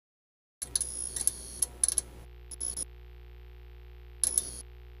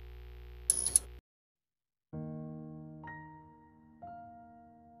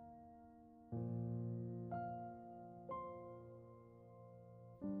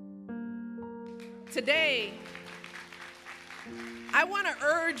Today, I want to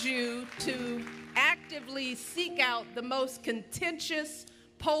urge you to actively seek out the most contentious,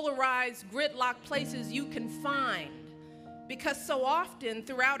 polarized, gridlock places you can find. Because so often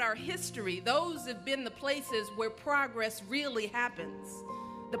throughout our history, those have been the places where progress really happens.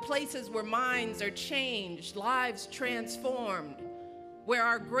 The places where minds are changed, lives transformed, where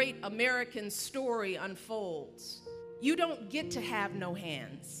our great American story unfolds. You don't get to have no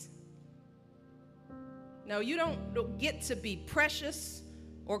hands. No, you don't get to be precious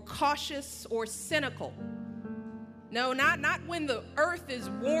or cautious or cynical. No, not when the earth is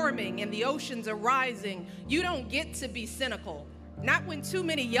warming and the oceans are rising. You don't get to be cynical. Not when too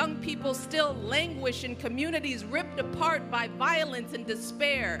many young people still languish in communities ripped apart by violence and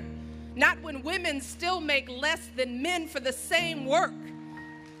despair. Not when women still make less than men for the same work.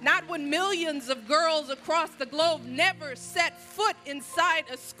 Not when millions of girls across the globe never set foot inside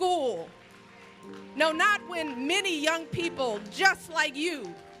a school. No, not when many young people just like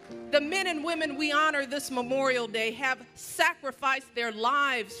you, the men and women we honor this Memorial Day, have sacrificed their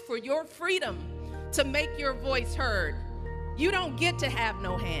lives for your freedom to make your voice heard. You don't get to have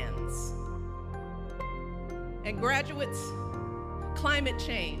no hands. And graduates, climate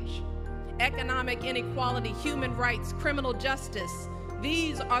change, economic inequality, human rights, criminal justice,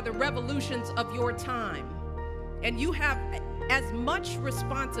 these are the revolutions of your time. And you have as much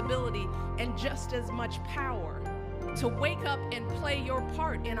responsibility and just as much power to wake up and play your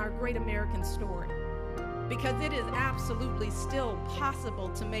part in our great American story. Because it is absolutely still possible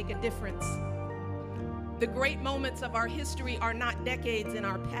to make a difference. The great moments of our history are not decades in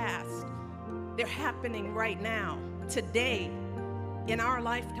our past. They're happening right now, today, in our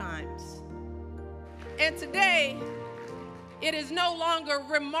lifetimes. And today, it is no longer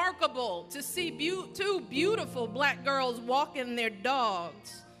remarkable to see two beautiful black girls walking their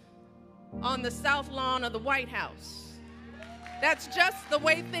dogs on the south lawn of the White House. That's just the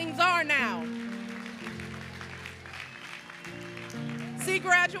way things are now. See,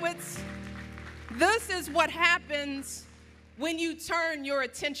 graduates, this is what happens when you turn your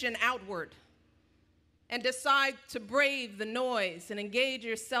attention outward and decide to brave the noise and engage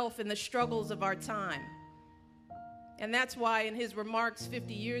yourself in the struggles of our time. And that's why in his remarks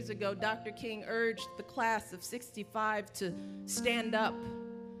 50 years ago, Dr. King urged the class of '65 to stand up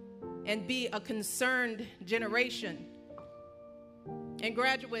and be a concerned generation. And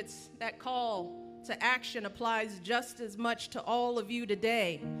graduates, that call to action applies just as much to all of you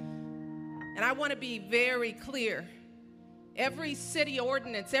today. And I want to be very clear. Every city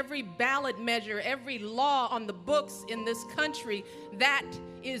ordinance, every ballot measure, every law on the books in this country, that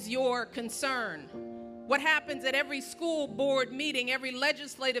is your concern. What happens at every school board meeting, every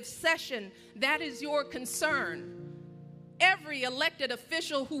legislative session, that is your concern. Every elected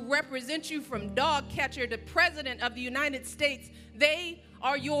official who represents you from dog catcher to president of the United States, they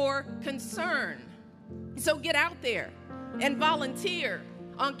are your concern. So get out there and volunteer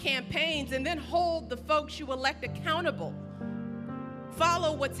on campaigns and then hold the folks you elect accountable.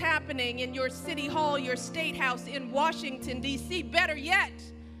 Follow what's happening in your city hall, your state house in Washington, D.C. Better yet,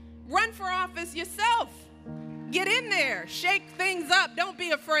 run for office yourself. Get in there, shake things up, don't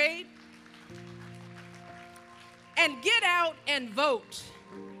be afraid. And get out and vote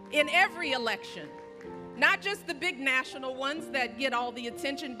in every election. Not just the big national ones that get all the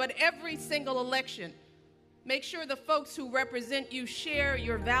attention, but every single election. Make sure the folks who represent you share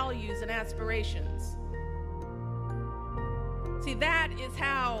your values and aspirations. See, that is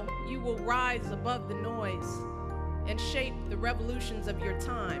how you will rise above the noise and shape the revolutions of your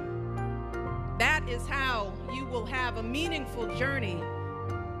time. That is how you will have a meaningful journey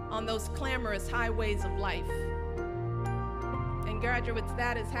on those clamorous highways of life. And graduates,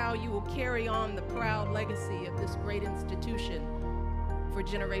 that is how you will carry on the proud legacy of this great institution for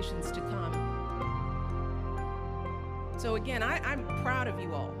generations to come. So again, I'm proud of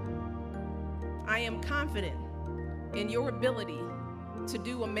you all. I am confident in your ability to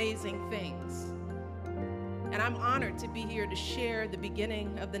do amazing things. And I'm honored to be here to share the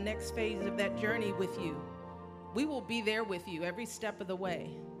beginning of the next phase of that journey with you. We will be there with you every step of the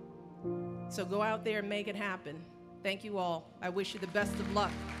way. So go out there and make it happen. Thank you all. I wish you the best of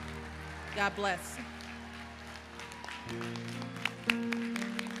luck. God bless.